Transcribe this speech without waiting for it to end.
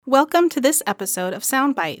Welcome to this episode of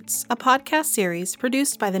Sound Bites, a podcast series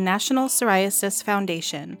produced by the National Psoriasis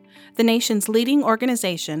Foundation, the nation's leading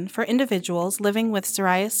organization for individuals living with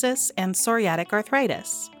psoriasis and psoriatic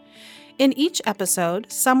arthritis. In each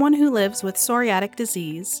episode, someone who lives with psoriatic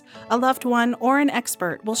disease, a loved one, or an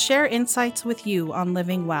expert will share insights with you on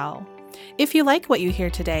living well. If you like what you hear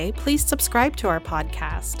today, please subscribe to our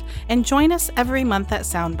podcast and join us every month at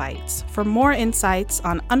Soundbites for more insights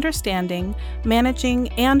on understanding, managing,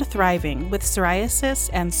 and thriving with psoriasis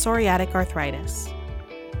and psoriatic arthritis.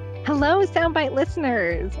 Hello, Soundbite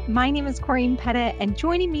listeners. My name is Corinne Pettit, and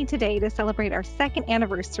joining me today to celebrate our second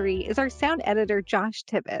anniversary is our sound editor, Josh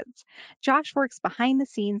Tibbetts. Josh works behind the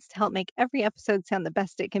scenes to help make every episode sound the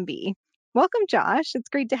best it can be. Welcome, Josh. It's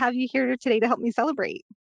great to have you here today to help me celebrate.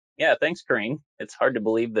 Yeah, thanks, Corinne. It's hard to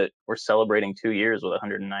believe that we're celebrating 2 years with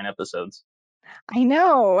 109 episodes. I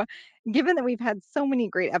know. Given that we've had so many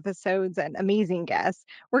great episodes and amazing guests,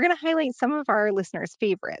 we're going to highlight some of our listeners'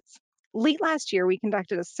 favorites. Late last year, we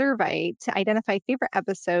conducted a survey to identify favorite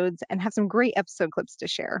episodes and have some great episode clips to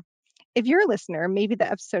share. If you're a listener, maybe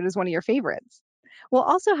the episode is one of your favorites. We'll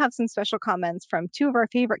also have some special comments from two of our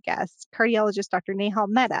favorite guests, cardiologist Dr. Nehal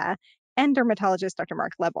Mehta and dermatologist Dr.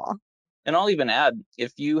 Mark Lebel. And I'll even add,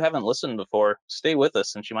 if you haven't listened before, stay with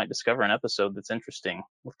us since you might discover an episode that's interesting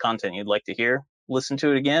with content you'd like to hear. Listen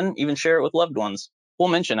to it again, even share it with loved ones. We'll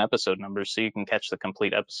mention episode numbers so you can catch the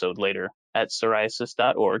complete episode later at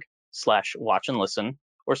psoriasis.org/watch and listen,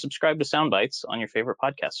 or subscribe to Soundbites on your favorite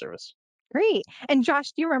podcast service. Great. And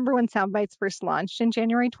Josh, do you remember when Soundbites first launched in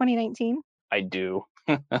January 2019? I do.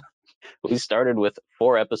 We started with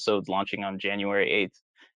 4 episodes launching on January 8th,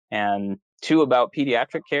 and 2 about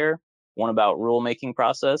pediatric care, 1 about rulemaking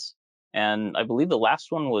process, and I believe the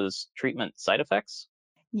last one was treatment side effects.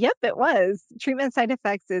 Yep, it was. Treatment side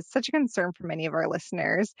effects is such a concern for many of our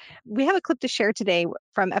listeners. We have a clip to share today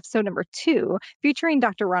from episode number 2, featuring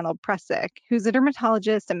Dr. Ronald Prusik, who's a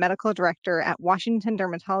dermatologist and medical director at Washington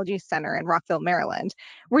Dermatology Center in Rockville, Maryland,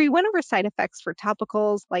 where he went over side effects for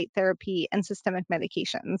topicals, light therapy, and systemic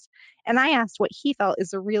medications. And I asked what he felt is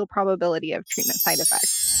the real probability of treatment side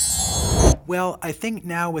effects. Well, I think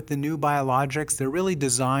now with the new biologics, they're really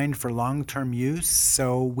designed for long-term use,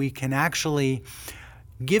 so we can actually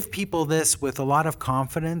give people this with a lot of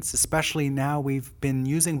confidence, especially now we've been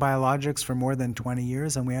using biologics for more than 20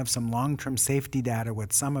 years and we have some long-term safety data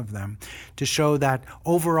with some of them to show that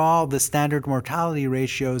overall the standard mortality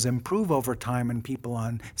ratios improve over time in people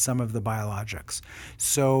on some of the biologics.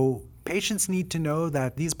 So patients need to know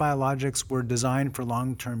that these biologics were designed for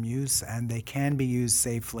long-term use and they can be used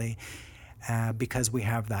safely because we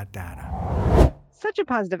have that data. Such a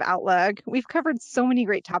positive outlook. We've covered so many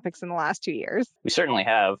great topics in the last 2 years. We certainly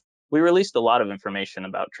have. We released a lot of information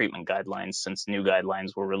about treatment guidelines since new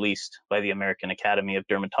guidelines were released by the American Academy of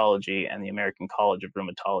Dermatology and the American College of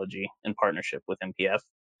Rheumatology in partnership with MPF.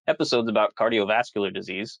 Episodes about cardiovascular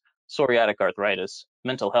disease, psoriatic arthritis,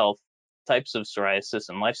 mental health, types of psoriasis,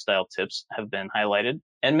 and lifestyle tips have been highlighted,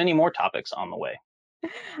 and many more topics on the way.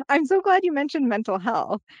 I'm so glad you mentioned mental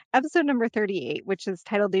health. Episode number 38, which is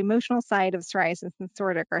titled The Emotional Side of Psoriasis and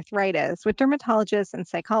Psoriatic Arthritis, with dermatologist and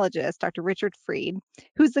psychologist Dr. Richard Freed,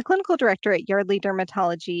 who's the clinical director at Yardley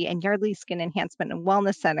Dermatology and Yardley Skin Enhancement and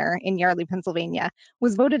Wellness Center in Yardley, Pennsylvania,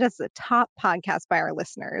 was voted as the top podcast by our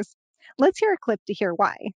listeners. Let's hear a clip to hear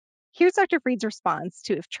why. Here's Dr. Freed's response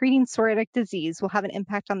to if treating psoriatic disease will have an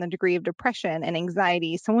impact on the degree of depression and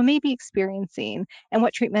anxiety someone may be experiencing and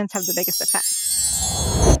what treatments have the biggest effect.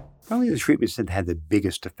 Probably the treatments that had the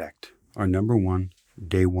biggest effect are number 1,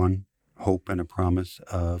 day 1, hope and a promise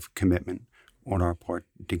of commitment on our part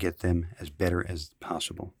to get them as better as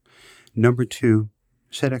possible. Number 2,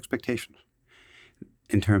 set expectations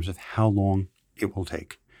in terms of how long it will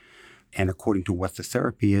take. And according to what the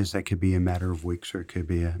therapy is, that could be a matter of weeks or it could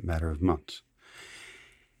be a matter of months.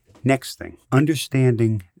 Next thing,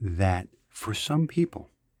 understanding that for some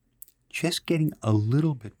people, just getting a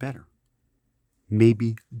little bit better may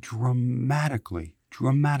be dramatically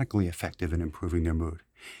effective in improving their mood.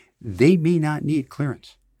 They may not need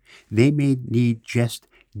clearance. They may need just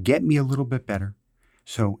get me a little bit better.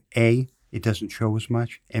 So A, it doesn't show as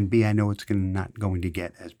much, and B, I know it's not going to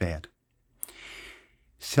get as bad.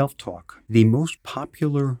 Self-talk. The most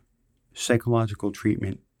popular psychological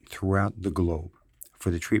treatment throughout the globe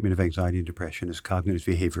for the treatment of anxiety and depression is cognitive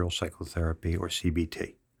behavioral psychotherapy, or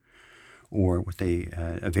CBT. Or what a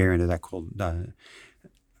variant of that called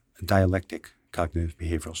dialectic cognitive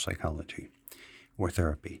behavioral psychology or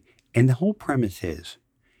therapy. And the whole premise is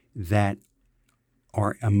that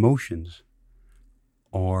our emotions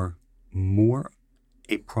are more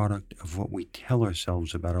a product of what we tell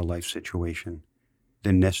ourselves about our life situation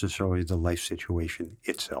than necessarily the life situation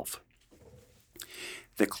itself.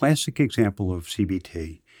 The classic example of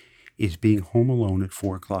CBT is being home alone at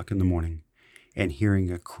 4 o'clock in the morning and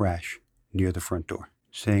hearing a crash near the front door,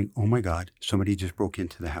 saying, "Oh my God, somebody just broke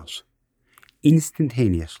into the house."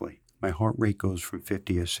 Instantaneously, my heart rate goes from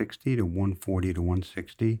 50 to 60 to 140 to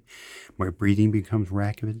 160. My breathing becomes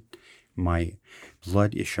rapid. My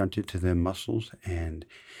blood is shunted to the muscles and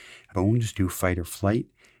bones do fight or flight.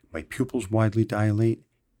 My pupils widely dilate.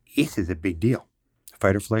 It is a big deal.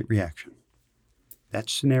 Fight or flight reaction.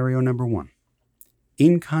 That's scenario number 1.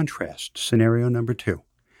 In contrast, scenario number 2,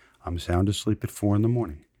 I'm sound asleep at 4 in the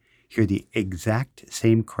morning. Hear the exact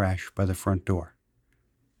same crash by the front door.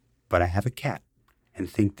 But I have a cat and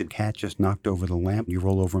think the cat just knocked over the lamp. You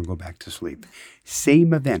roll over and go back to sleep.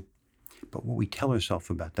 Same event. But what we tell ourselves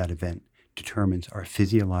about that event determines our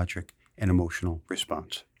physiologic and emotional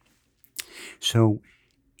response. So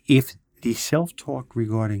if the self-talk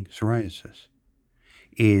regarding psoriasis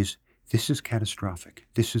is, this is catastrophic,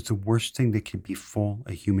 this is the worst thing that can befall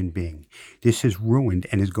a human being, this has ruined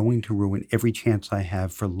and is going to ruin every chance I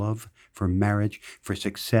have for love, for marriage, for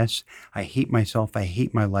success, I hate myself, I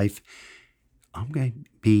hate my life, I'm going to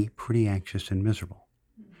be pretty anxious and miserable.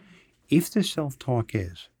 If the self-talk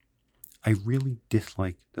is, I really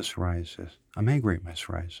dislike the psoriasis, I'm angry at my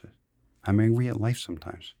psoriasis, I'm angry at life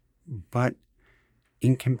sometimes, but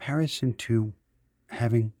in comparison to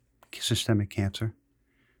having systemic cancer,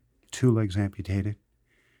 2 legs amputated,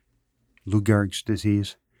 Lou Gehrig's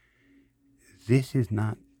disease, this is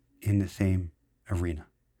not in the same arena.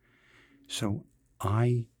 So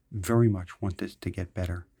I very much want this to get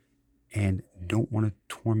better and don't want to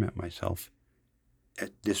torment myself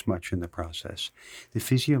this much in the process. The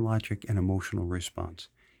physiologic and emotional response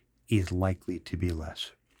is likely to be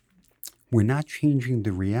less. We're not changing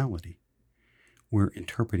the reality. We're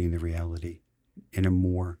interpreting the reality in a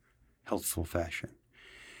more healthful fashion.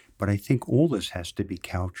 But I think all this has to be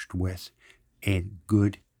couched with a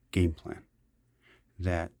good game plan.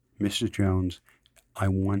 That, Mrs. Jones, I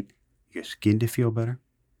want your skin to feel better,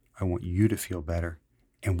 I want you to feel better,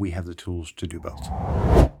 and we have the tools to do both.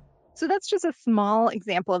 So that's just a small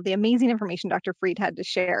example of the amazing information Dr. Freed had to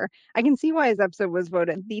share. I can see why his episode was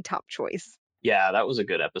voted the top choice. Yeah, that was a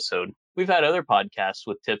good episode. We've had other podcasts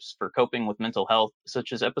with tips for coping with mental health,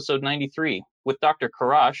 such as episode 93 with Dr.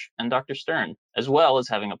 Karash and Dr. Stern, as well as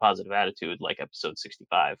having a positive attitude like episode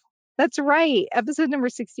 65. That's right. Episode number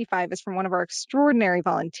 65 is from one of our extraordinary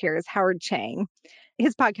volunteers, Howard Chang.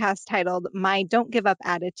 His podcast, titled My Don't Give Up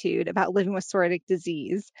Attitude About Living with Psoriatic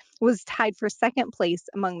Disease, was tied for second place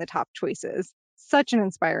among the top choices. Such an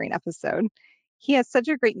inspiring episode. He has such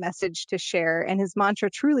a great message to share, and his mantra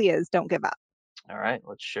truly is, don't give up. All right,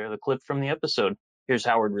 let's share the clip from the episode. Here's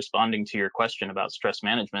Howard responding to your question about stress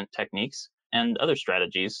management techniques and other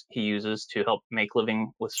strategies he uses to help make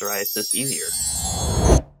living with psoriasis easier.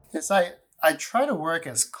 Yes, I try to work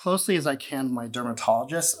as closely as I can with my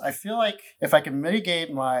dermatologist. I feel like if I can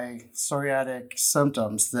mitigate my psoriatic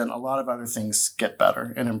symptoms, then a lot of other things get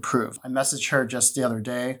better and improve. I messaged her just the other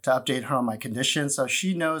day to update her on my condition, so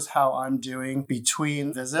she knows how I'm doing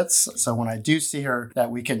between visits. So when I do see her,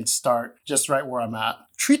 that we can start just right where I'm at.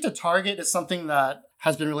 Treat to target is something that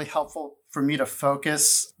has been really helpful for me to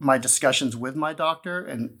focus my discussions with my doctor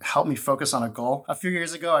and help me focus on a goal. A few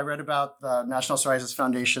years ago, I read about the National Psoriasis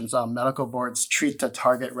Foundation's medical board's treat to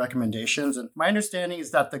target recommendations. And my understanding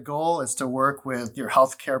is that the goal is to work with your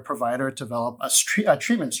healthcare provider to develop a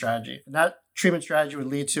treatment strategy. And that treatment strategy would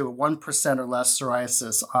lead to 1% or less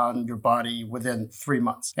psoriasis on your body within 3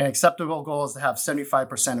 months. An acceptable goal is to have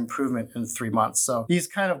 75% improvement in 3 months. So these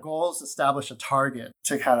kind of goals establish a target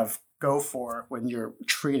to kind of go for when you're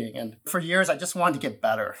treating. And for years, I just wanted to get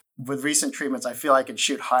better. With recent treatments, I feel I could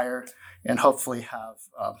shoot higher and hopefully have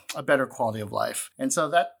a better quality of life. And so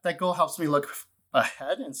that goal helps me look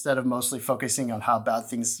ahead instead of mostly focusing on how bad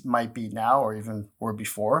things might be now or even were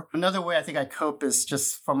before. Another way I think I cope is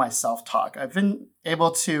just from my self-talk. I've been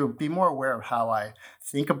able to be more aware of how I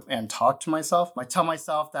think and talk to myself. I tell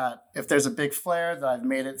myself that if there's a big flare, that I've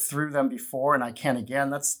made it through them before and I can again.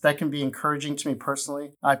 That can be encouraging to me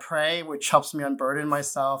personally. I pray, which helps me unburden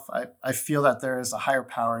myself. I feel that there is a higher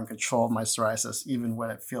power in control of my psoriasis, even when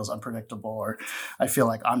it feels unpredictable or I feel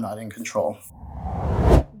like I'm not in control.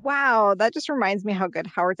 Wow, that just reminds me how good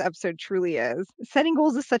Howard's episode truly is. Setting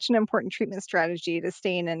goals is such an important treatment strategy to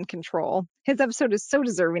staying in control. His episode is so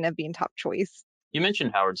deserving of being top choice. You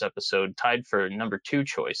mentioned Howard's episode tied for number 2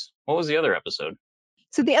 choice. What was the other episode?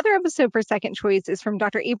 So the other episode for Second Choice is from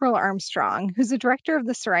Dr. April Armstrong, who's the director of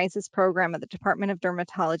the psoriasis program at the Department of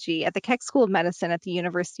Dermatology at the Keck School of Medicine at the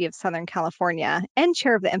University of Southern California and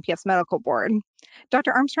chair of the NPF's medical board.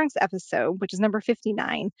 Dr. Armstrong's episode, which is number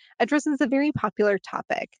 59, addresses a very popular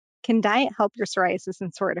topic. Can diet help your psoriasis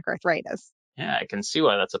and psoriatic arthritis? Yeah, I can see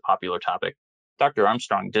why that's a popular topic. Dr.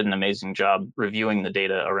 Armstrong did an amazing job reviewing the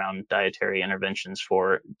data around dietary interventions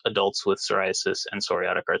for adults with psoriasis and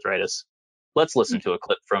psoriatic arthritis. Let's listen to a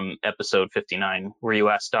clip from episode 59, where you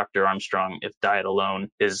asked Dr. Armstrong if diet alone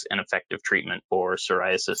is an effective treatment for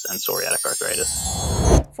psoriasis and psoriatic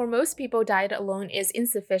arthritis. For most people, diet alone is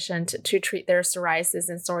insufficient to treat their psoriasis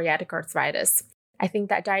and psoriatic arthritis. I think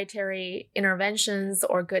that dietary interventions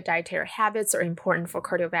or good dietary habits are important for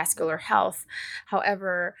cardiovascular health.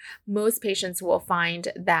 However, most patients will find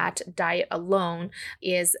that diet alone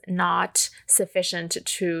is not sufficient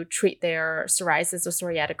to treat their psoriasis or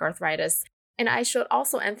psoriatic arthritis. And I should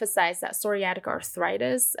also emphasize that psoriatic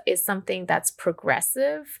arthritis is something that's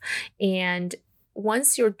progressive, and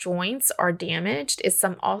once your joints are damaged, it's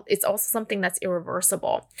also something that's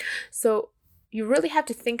irreversible. So you really have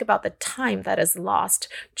to think about the time that is lost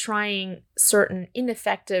trying certain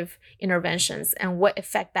ineffective interventions and what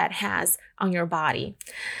effect that has on your body.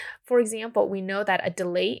 For example, we know that a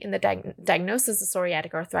delay in the diagnosis of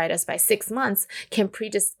psoriatic arthritis by 6 months can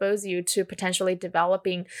predispose you to potentially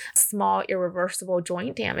developing small irreversible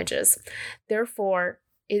joint damages. Therefore,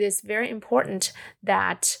 it is very important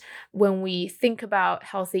that when we think about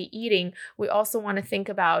healthy eating, we also want to think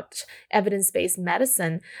about evidence-based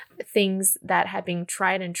medicine, things that have been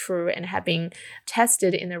tried and true and have been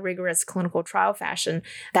tested in a rigorous clinical trial fashion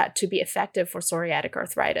that to be effective for psoriatic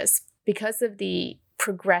arthritis. Because of the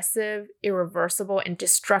progressive, irreversible, and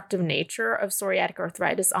destructive nature of psoriatic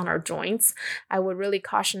arthritis on our joints, I would really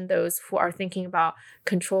caution those who are thinking about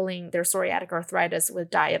controlling their psoriatic arthritis with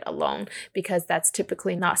diet alone, because that's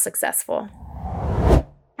typically not successful.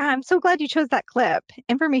 I'm so glad you chose that clip.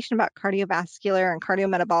 Information about cardiovascular and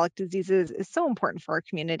cardiometabolic diseases is so important for our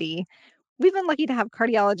community. We've been lucky to have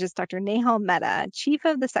cardiologist Dr. Nehal Mehta, chief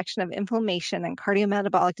of the section of inflammation and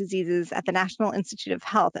cardiometabolic diseases at the National Institute of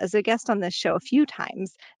Health, as a guest on this show a few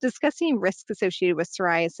times, discussing risks associated with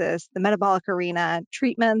psoriasis, the metabolic arena,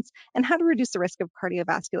 treatments, and how to reduce the risk of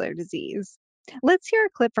cardiovascular disease. Let's hear a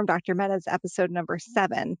clip from Dr. Mehta's episode number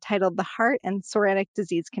 7, titled The Heart and Psoriatic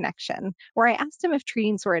Disease Connection, where I asked him if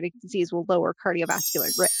treating psoriatic disease will lower cardiovascular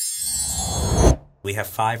risk. We have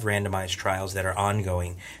 5 randomized trials that are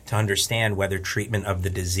ongoing to understand whether treatment of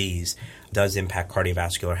the disease does impact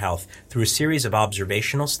cardiovascular health. Through a series of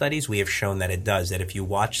observational studies, we have shown that it does, that if you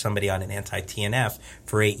watch somebody on an anti-TNF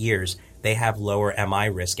for 8 years, they have lower MI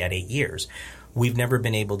risk at 8 years. We've never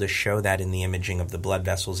been able to show that in the imaging of the blood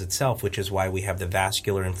vessels itself, which is why we have the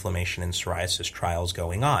vascular inflammation and psoriasis trials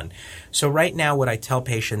going on. So right now, what I tell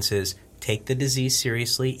patients is take the disease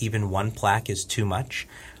seriously. Even 1 plaque is too much.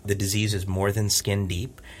 The disease is more than skin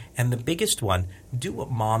deep. And the biggest one, do what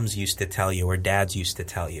moms used to tell you or dads used to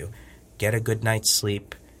tell you. Get a good night's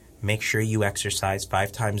sleep. Make sure you exercise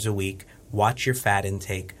 5 times a week. Watch your fat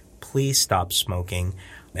intake. Please stop smoking.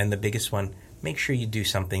 And the biggest one, make sure you do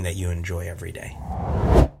something that you enjoy every day.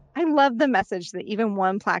 I love the message that even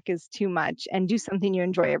 1 plaque is too much and do something you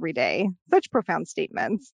enjoy every day. Such profound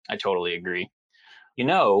statements. I totally agree. You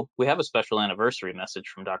know, we have a special anniversary message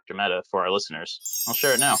from Dr. Mehta for our listeners. I'll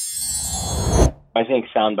share it now. I think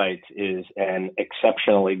Soundbites is an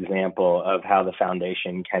exceptional example of how the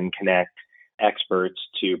foundation can connect experts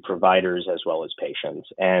to providers as well as patients.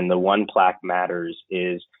 And the 1 plaque matters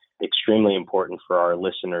is extremely important for our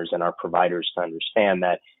listeners and our providers to understand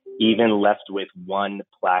that even left with 1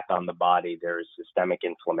 plaque on the body, there is systemic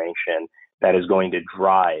inflammation that is going to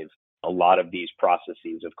drive a lot of these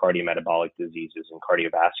processes of cardiometabolic diseases and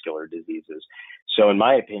cardiovascular diseases. So in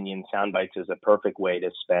my opinion, Soundbites is a perfect way to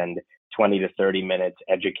spend 20 to 30 minutes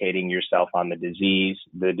educating yourself on the disease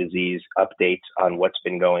updates on what's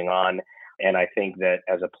been going on. And I think that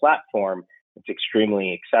as a platform, it's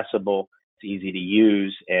extremely accessible, it's easy to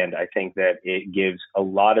use, and I think that it gives a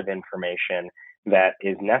lot of information that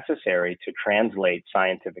is necessary to translate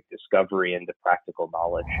scientific discovery into practical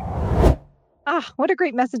knowledge. What a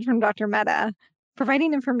great message from Dr. Mehta.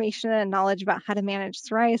 Providing information and knowledge about how to manage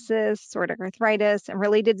psoriasis, psoriatic arthritis, and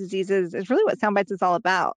related diseases is really what Soundbites is all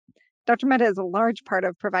about. Dr. Mehta is a large part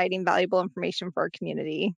of providing valuable information for our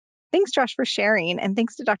community. Thanks, Josh, for sharing, and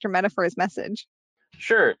thanks to Dr. Mehta for his message.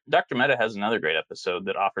 Sure. Dr. Mehta has another great episode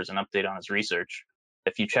that offers an update on his research.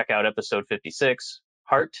 If you check out episode 56,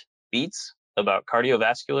 Heart Beats, about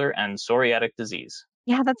cardiovascular and psoriatic disease.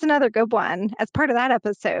 Yeah, that's another good one. As part of that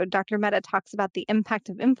episode, Dr. Mehta talks about the impact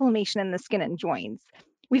of inflammation in the skin and joints.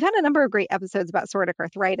 We've had a number of great episodes about psoriatic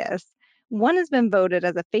arthritis. One has been voted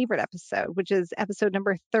as a favorite episode, which is episode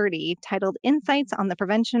number 30, titled Insights on the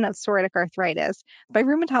Prevention of Psoriatic Arthritis by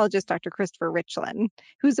rheumatologist Dr. Christopher Richland,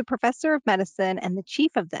 who's a professor of medicine and the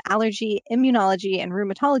chief of the Allergy, Immunology, and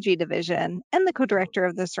Rheumatology Division and the co-director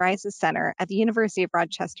of the Psoriasis Center at the University of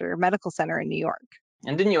Rochester Medical Center in New York.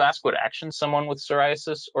 And didn't you ask what actions someone with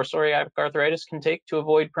psoriasis or psoriatic arthritis can take to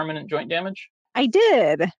avoid permanent joint damage? I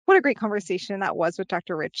did. What a great conversation that was with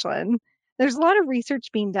Dr. Richland. There's a lot of research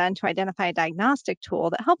being done to identify a diagnostic tool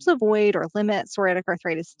that helps avoid or limit psoriatic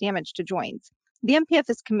arthritis damage to joints. The MPF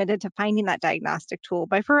is committed to finding that diagnostic tool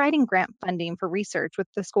by providing grant funding for research with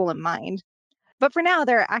this goal in mind. But for now,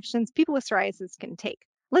 there are actions people with psoriasis can take.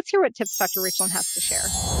 Let's hear what tips Dr. Richland has to share.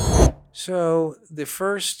 So the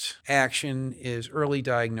first action is early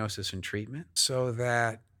diagnosis and treatment so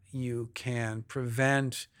that you can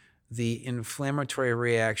prevent the inflammatory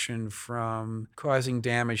reaction from causing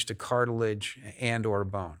damage to cartilage and or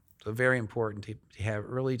bone. So very important to have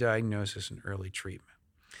early diagnosis and early treatment.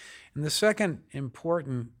 And the second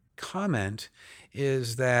important comment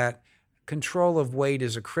is that control of weight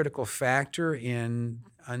is a critical factor in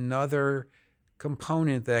another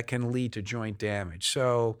component that can lead to joint damage.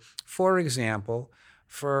 So, for example,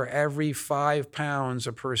 for every 5 pounds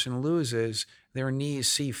a person loses, their knees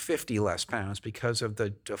see 50 less pounds because of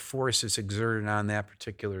the force that's exerted on that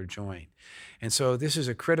particular joint. And so this is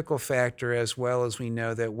a critical factor, as well as we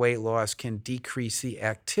know that weight loss can decrease the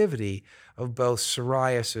activity of both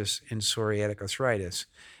psoriasis and psoriatic arthritis.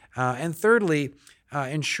 And thirdly,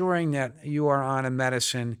 ensuring that you are on a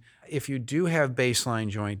medicine if you do have baseline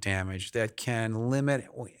joint damage that can limit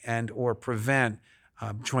and or prevent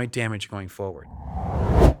joint damage going forward.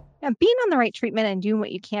 Now, being on the right treatment and doing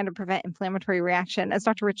what you can to prevent inflammatory reaction, as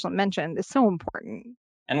Dr. Richland mentioned, is so important.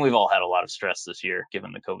 And we've all had a lot of stress this year,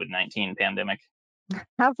 given the COVID-19 pandemic.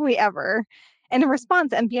 Have we ever? And in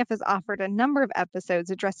response, MPF has offered a number of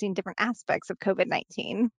episodes addressing different aspects of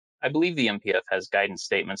COVID-19. I believe the MPF has guidance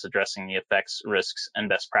statements addressing the effects, risks, and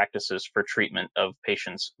best practices for treatment of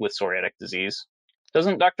patients with psoriatic disease.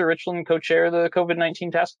 Doesn't Dr. Richland co-chair the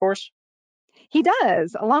COVID-19 task force? He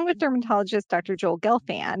does, along with dermatologist Dr. Joel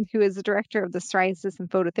Gelfand, who is the director of the Psoriasis and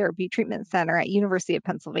Phototherapy Treatment Center at University of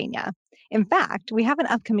Pennsylvania. In fact, we have an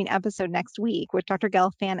upcoming episode next week with Dr.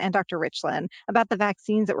 Gelfand and Dr. Richland about the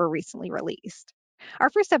vaccines that were recently released.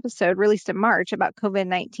 Our first episode, released in March about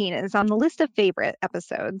COVID-19, is on the list of favorite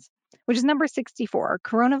episodes, which is number 64,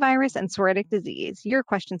 Coronavirus and Psoriatic Disease, Your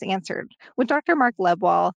Questions Answered, with Dr. Mark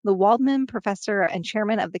Lebwohl, the Waldman Professor and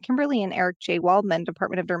Chairman of the Kimberly and Eric J. Waldman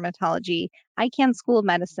Department of Dermatology, Icahn School of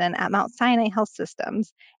Medicine at Mount Sinai Health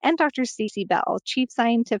Systems, and Dr. Stacy Bell, Chief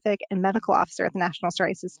Scientific and Medical Officer at the National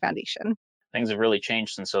Psoriasis Foundation. Things have really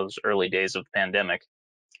changed since those early days of the pandemic.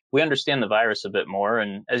 We understand the virus a bit more,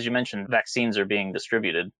 and as you mentioned, vaccines are being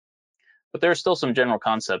distributed. But there are still some general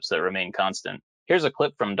concepts that remain constant. Here's a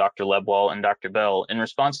clip from Dr. Lebwohl and Dr. Bell in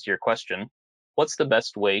response to your question, what's the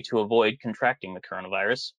best way to avoid contracting the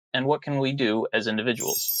coronavirus, and what can we do as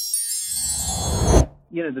individuals?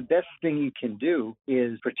 The best thing you can do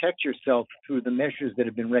is protect yourself through the measures that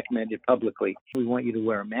have been recommended publicly. We want you to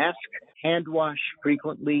wear a mask, hand wash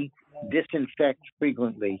frequently, disinfect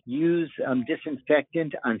frequently, use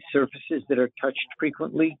disinfectant on surfaces that are touched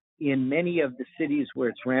frequently. In many of the cities where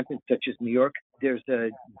it's rampant, such as New York, there's a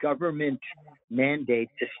government mandate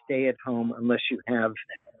to stay at home unless you have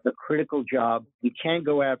a critical job. You can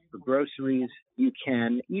go out for groceries. You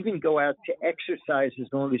can even go out to exercise as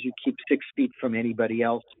long as you keep 6 feet from anybody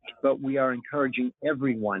else. But we are encouraging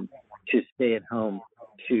everyone to stay at home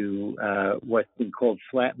to what's been called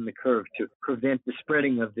flatten the curve, to prevent the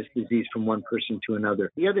spreading of this disease from one person to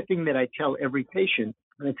another. The other thing that I tell every patient,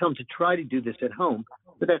 and I tell them to try to do this at home,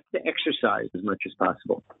 but that's to exercise as much as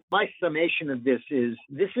possible. My summation of this is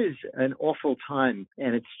an awful time,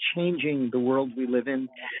 and it's changing the world we live in,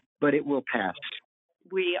 but it will pass.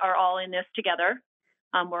 We are all in this together.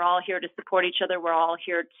 We're all here to support each other. We're all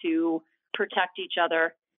here to protect each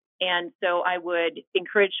other. And so I would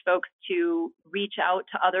encourage folks to reach out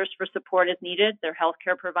to others for support as needed, their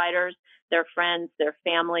healthcare providers, their friends, their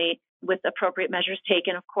family, with appropriate measures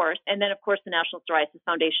taken, of course. And then, of course, the National Psoriasis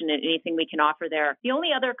Foundation and anything we can offer there. The only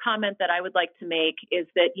other comment that I would like to make is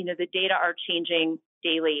that, the data are changing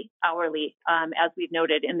daily, hourly, as we've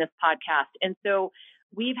noted in this podcast. And so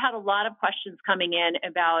we've had a lot of questions coming in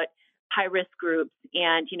about high-risk groups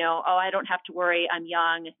and, I don't have to worry, I'm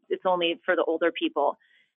young, it's only for the older people.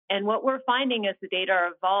 And what we're finding as the data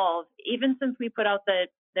evolve, even since we put out the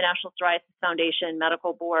National Psoriasis Foundation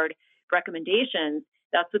Medical Board recommendations,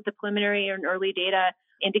 That's what the preliminary and early data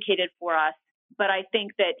indicated for us. But I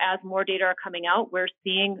think that as more data are coming out, we're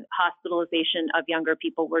seeing hospitalization of younger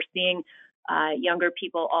people. We're seeing younger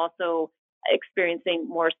people also experiencing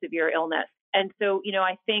more severe illness. And so,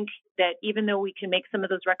 I think that even though we can make some of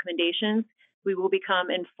those recommendations, we will become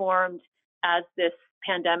informed as this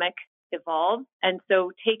pandemic evolves. And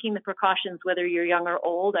so taking the precautions, whether you're young or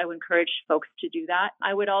old, I would encourage folks to do that.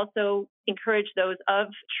 I would also encourage those of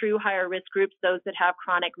true higher risk groups, those that have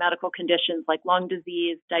chronic medical conditions like lung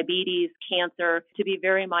disease, diabetes, cancer, to be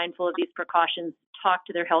very mindful of these precautions, talk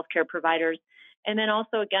to their healthcare providers. And then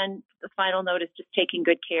also, again, the final note is just taking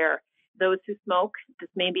good care. Those who smoke, this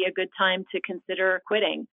may be a good time to consider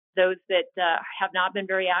quitting. Those that have not been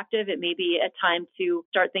very active, it may be a time to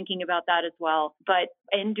start thinking about that as well. But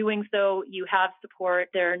in doing so, you have support.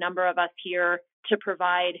 There are a number of us here to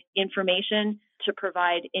provide information, to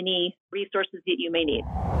provide any resources that you may need.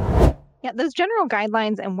 Yeah, those general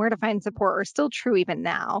guidelines and where to find support are still true even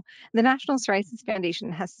now. The National Psoriasis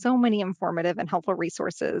Foundation has so many informative and helpful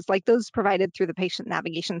resources, like those provided through the Patient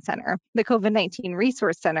Navigation Center, the COVID-19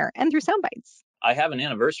 Resource Center, and through Soundbites. I have an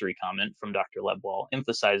anniversary comment from Dr. Lebwohl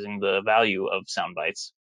emphasizing the value of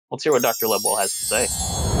Soundbites. Let's hear what Dr. Lebwohl has to say.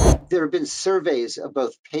 There have been surveys of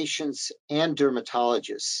both patients and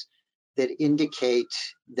dermatologists that indicate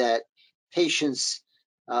that patients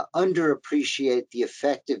underappreciate the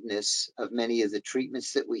effectiveness of many of the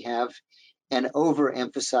treatments that we have and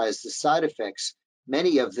overemphasize the side effects.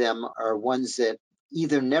 Many of them are ones that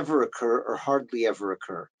either never occur or hardly ever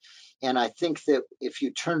occur. And I think that if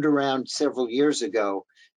you turned around several years ago,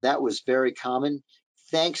 that was very common.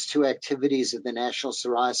 Thanks to activities of the National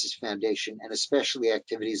Psoriasis Foundation, and especially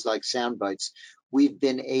activities like Soundbites, we've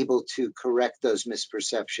been able to correct those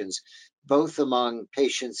misperceptions, both among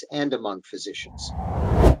patients and among physicians.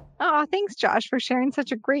 Oh, thanks, Josh, for sharing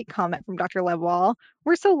such a great comment from Dr. Lebwohl.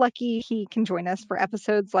 We're so lucky he can join us for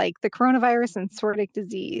episodes like the coronavirus and psoriatic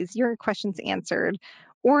disease, your questions answered,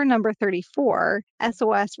 or number 34,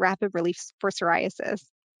 SOS Rapid Relief for Psoriasis.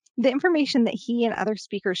 The information that he and other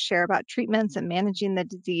speakers share about treatments and managing the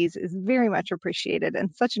disease is very much appreciated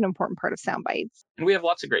and such an important part of Soundbites. And we have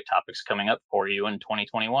lots of great topics coming up for you in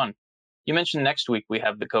 2021. You mentioned next week we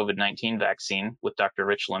have the COVID-19 vaccine with Dr.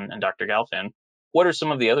 Richland and Dr. Galfan. What are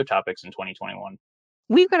some of the other topics in 2021?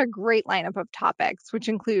 We've got a great lineup of topics, which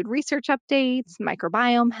include research updates,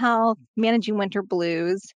 microbiome health, managing winter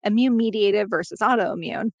blues, immune-mediated versus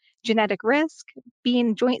autoimmune, genetic risk,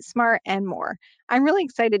 being joint smart, and more. I'm really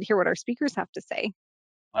excited to hear what our speakers have to say.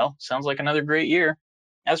 Well, sounds like another great year.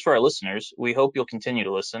 As for our listeners, we hope you'll continue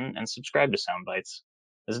to listen and subscribe to Soundbites.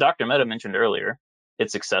 As Dr. Mehta mentioned earlier,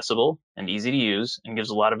 it's accessible and easy to use and gives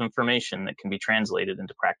a lot of information that can be translated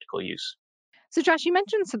into practical use. So Josh, you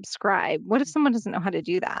mentioned subscribe. What if someone doesn't know how to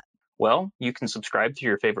do that? Well, you can subscribe to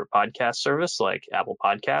your favorite podcast service like Apple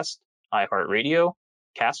Podcasts, iHeartRadio,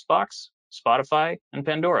 CastBox, Spotify, and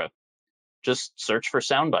Pandora. Just search for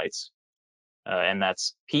Soundbites. And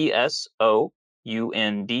that's PSOUNDBYTES.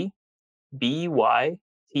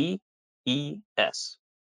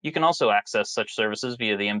 You can also access such services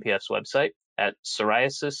via the MPF's website at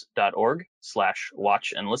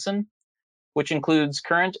psoriasis.org/watch and listen, which includes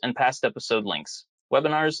current and past episode links,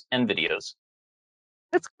 webinars, and videos.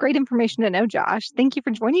 That's great information to know, Josh. Thank you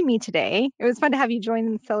for joining me today. It was fun to have you join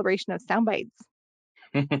in the celebration of Soundbites.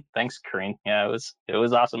 Thanks, Corinne. Yeah, it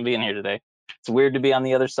was awesome being here today. It's weird to be on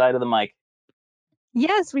the other side of the mic.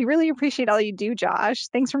 Yes, we really appreciate all you do, Josh.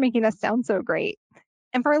 Thanks for making us sound so great.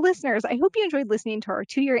 And for our listeners, I hope you enjoyed listening to our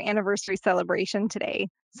 2-year anniversary celebration today.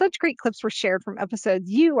 Such great clips were shared from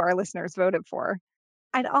episodes you, our listeners, voted for.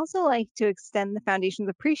 I'd also like to extend the Foundation's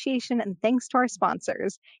appreciation and thanks to our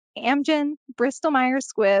sponsors, Amgen, Bristol Myers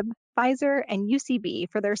Squibb, Pfizer, and UCB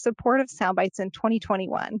for their support of Soundbites in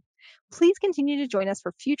 2021. Please continue to join us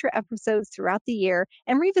for future episodes throughout the year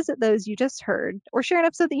and revisit those you just heard or share an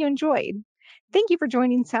episode that you enjoyed. Thank you for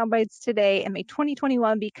joining Soundbites today, and may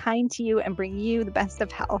 2021 be kind to you and bring you the best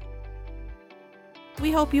of health.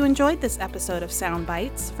 We hope you enjoyed this episode of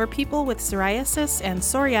Soundbites for people with psoriasis and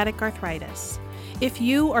psoriatic arthritis. If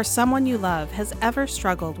you or someone you love has ever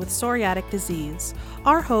struggled with psoriatic disease,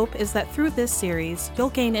 our hope is that through this series, you'll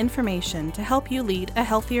gain information to help you lead a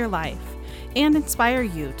healthier life and inspire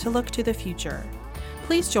you to look to the future.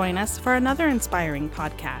 Please join us for another inspiring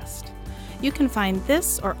podcast. You can find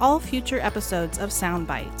this or all future episodes of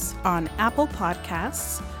Soundbites on Apple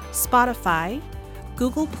Podcasts, Spotify,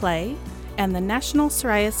 Google Play, and the National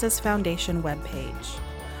Psoriasis Foundation webpage.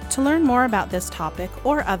 To learn more about this topic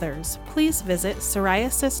or others, please visit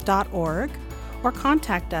psoriasis.org or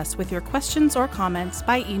contact us with your questions or comments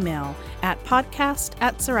by email at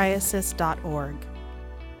podcast@psoriasis.org.